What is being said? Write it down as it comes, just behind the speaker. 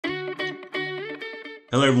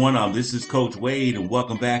Hello everyone, this is Coach Wade and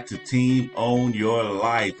welcome back to Team Own Your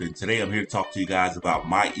Life. And today I'm here to talk to you guys about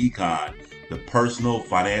myEcon, the personal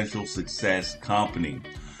financial success company.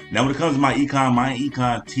 Now when it comes to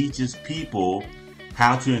myEcon teaches people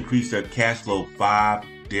how to increase their cash flow 5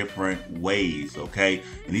 different ways, okay?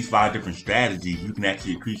 And these 5 different strategies, you can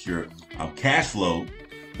actually increase your cash flow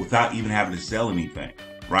without even having to sell anything,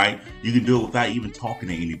 right? You can do it without even talking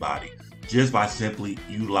to anybody. Just by simply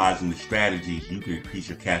utilizing the strategies, you can increase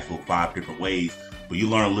your cash flow 5 different ways. But you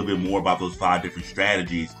learn a little bit more about those 5 different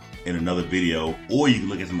strategies in another video, or you can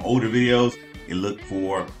look at some older videos and look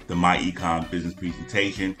for the myEcon business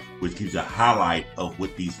presentation, which gives you a highlight of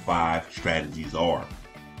what these 5 strategies are.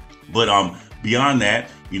 But beyond that,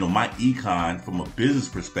 myEcon from a business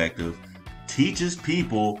perspective teaches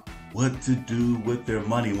people what to do with their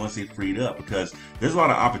money once they freed up, because there's a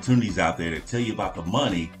lot of opportunities out there that tell you about the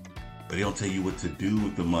money, but they don't tell you what to do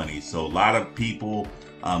with the money. So a lot of people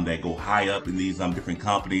that go high up in these different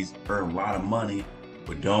companies earn a lot of money,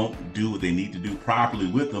 but don't do what they need to do properly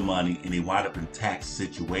with the money, and they wind up in tax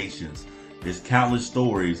situations. There's countless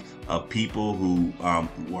stories of people who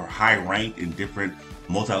were high ranked in different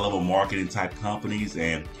multi-level marketing type companies,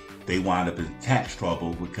 and they wind up in tax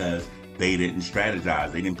trouble because they didn't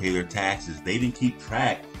strategize, they didn't pay their taxes, they didn't keep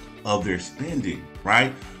track of their spending,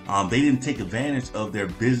 right? They didn't take advantage of their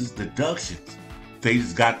business deductions. They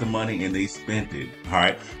just got the money and they spent it, all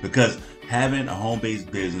right? Because having a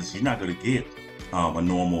home-based business, you're not going to get a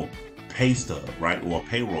normal pay stub, right? Or a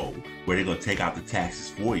payroll where they're going to take out the taxes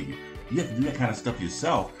for you. You have to do that kind of stuff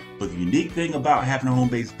yourself. But the unique thing about having a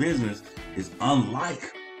home-based business is,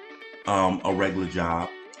 unlike a regular job,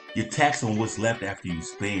 you're taxed on what's left after you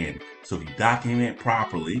spend. So if you document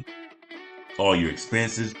properly all your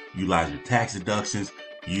expenses, utilize your tax deductions,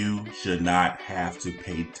 you should not have to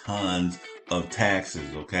pay tons of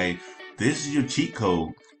taxes, okay? This is your cheat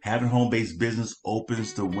code. Having a home-based business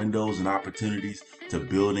opens the windows and opportunities to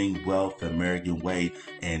building wealth the American way.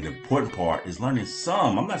 And the important part is learning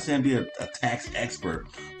some, I'm not saying be a tax expert,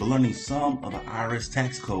 but learning some of the IRS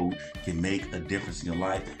tax code can make a difference in your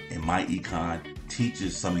life. And myEcon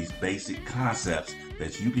teaches some of these basic concepts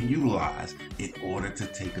that you can utilize in order to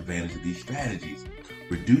take advantage of these strategies.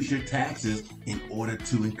 Reduce your taxes in order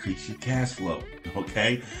to increase your cash flow,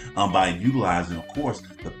 okay? By utilizing, of course,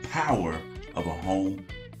 the power of a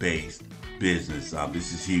home-based business.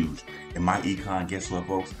 This is huge. And myEcon, guess what,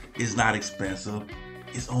 folks? It's not expensive.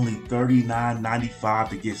 It's only $39.95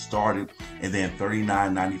 to get started, and then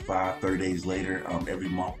 $39.95 30 days later, every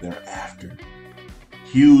month thereafter.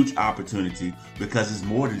 Huge opportunity, because it's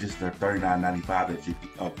more than just the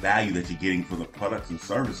 $39.95 value that you're getting for the products and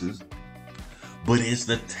services, but it's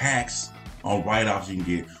the tax on write-offs you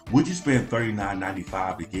can get. Would you spend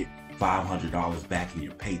 $39.95 to get $500 back in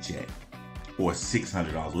your paycheck, or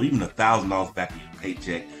 $600, or even $1,000 back in your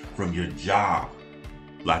paycheck from your job?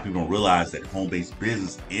 A lot of people don't realize that home-based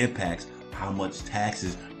business impacts how much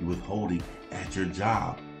taxes you're withholding at your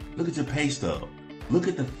job. Look at your pay stub. Look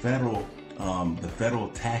at the federal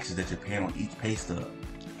taxes that you're paying on each pay stub.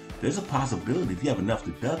 There's a possibility, if you have enough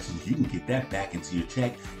deductions, you can get that back into your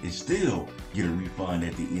check and still get a refund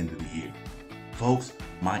at the end of the year. Folks,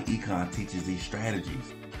 myEcon teaches these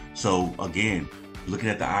strategies. So again, looking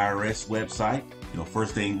at the IRS website,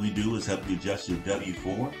 first thing we do is help you adjust your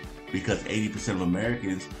W-4, because 80% of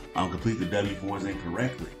Americans complete the W-4s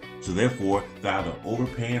incorrectly. So therefore, they're either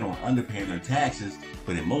overpaying or underpaying their taxes,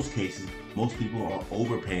 but in most cases, most people are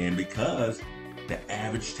overpaying because the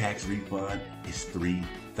average tax refund is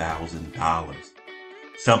 $3,000.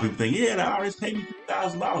 Some people think, yeah, the IRS paid me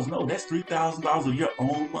 $3,000. No, that's $3,000 of your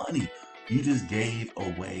own money. You just gave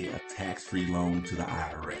away a tax-free loan to the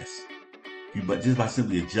IRS. But just by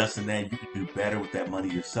simply adjusting that, you can do better with that money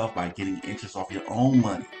yourself by getting interest off your own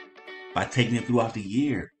money, by taking it throughout the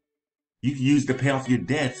year. You can use it to pay off your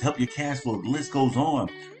debts, help your cash flow. The list goes on.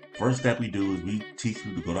 First step we do is we teach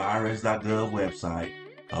people to go to irs.gov website,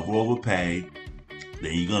 hover over pay.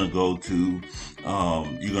 Then you're gonna go to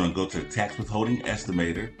the tax withholding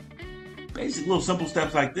estimator. Basic little simple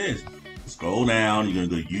steps like this. Scroll down. You're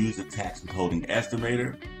gonna go use the tax withholding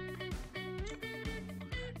estimator,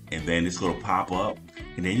 and then it's gonna pop up,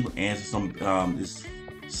 and then you can answer some. There's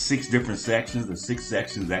 6 different sections. The 6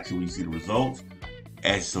 sections actually where you see the results.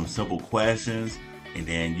 Ask some simple questions, and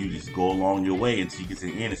then you just go along your way until you get to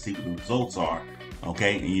the end and see what the results are.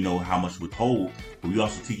 Okay, and you know how much to withhold. But we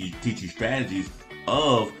also teach you strategies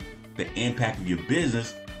of the impact of your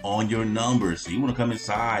business on your numbers. So you want to come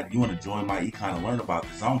inside, you want to join myEcon and learn about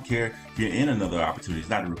this. I don't care if you're in another opportunity. It's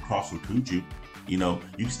not to cross recruit you. You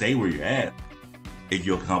can stay where you're at if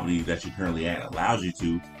your company that you're currently at allows you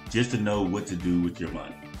to. just to know what to do with your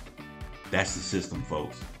money. That's the system,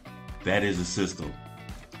 folks. That is the system.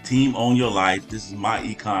 Team Own Your Life. This is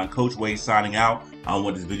myEcon. Coach Wade signing out. I don't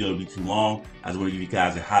want this video to be too long. I just want to give you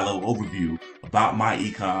guys a high-level overview about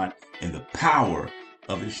myEcon and the power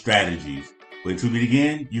of its strategies. But until we meet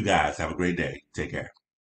again, you guys have a great day. Take care.